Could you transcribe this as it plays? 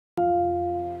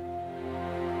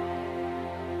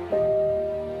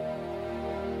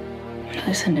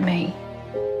Listen to me.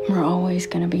 We're always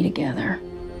gonna be together.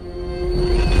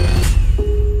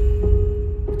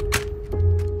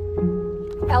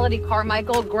 Elodie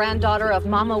Carmichael, granddaughter of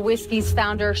Mama Whiskey's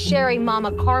founder, Sherry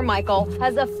Mama Carmichael,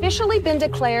 has officially been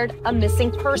declared a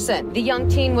missing person. The young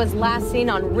teen was last seen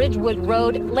on Ridgewood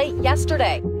Road late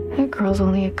yesterday. That girl's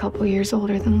only a couple years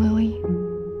older than Lily.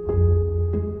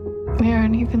 We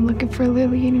aren't even looking for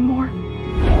Lily anymore.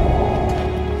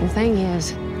 The thing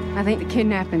is, I think the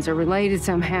kidnappings are related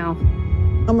somehow.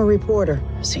 I'm a reporter.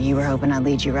 So you were hoping I'd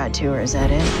lead you right to her, is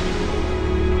that it?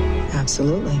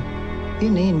 Absolutely. You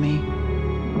need me.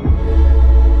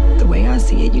 The way I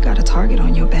see it, you got a target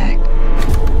on your back.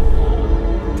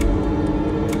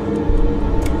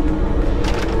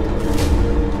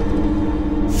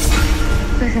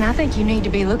 Listen, I think you need to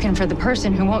be looking for the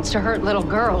person who wants to hurt little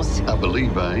girls. I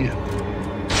believe I am.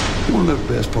 You want to know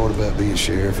the best part about being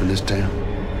sheriff in this town?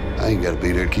 I ain't got to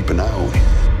be there to keep an eye on you.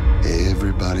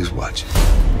 Everybody's watching.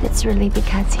 It's really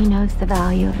because he knows the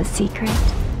value of a secret.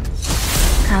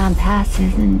 Time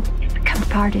passes and it becomes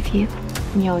part of you.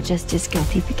 And you're just as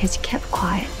guilty because you kept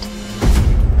quiet.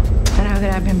 I know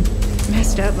that I've been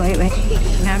messed up lately,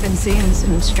 and I've been seeing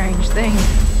some strange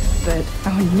things, but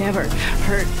I would never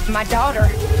hurt my daughter.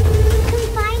 Come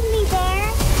find me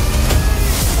there.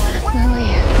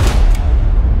 Lily.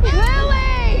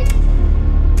 Lily!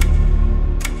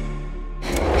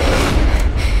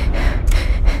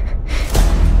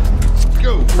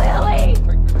 Go! Lily!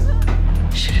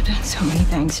 Should have done so many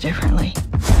things differently.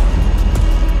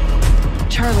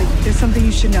 Charlie, there's something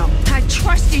you should know. I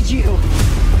trusted you.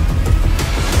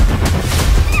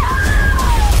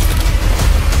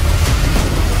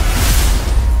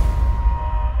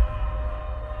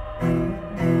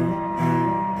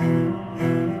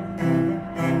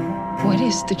 What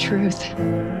is the truth?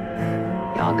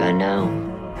 Y'all gonna know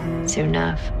soon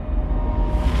enough.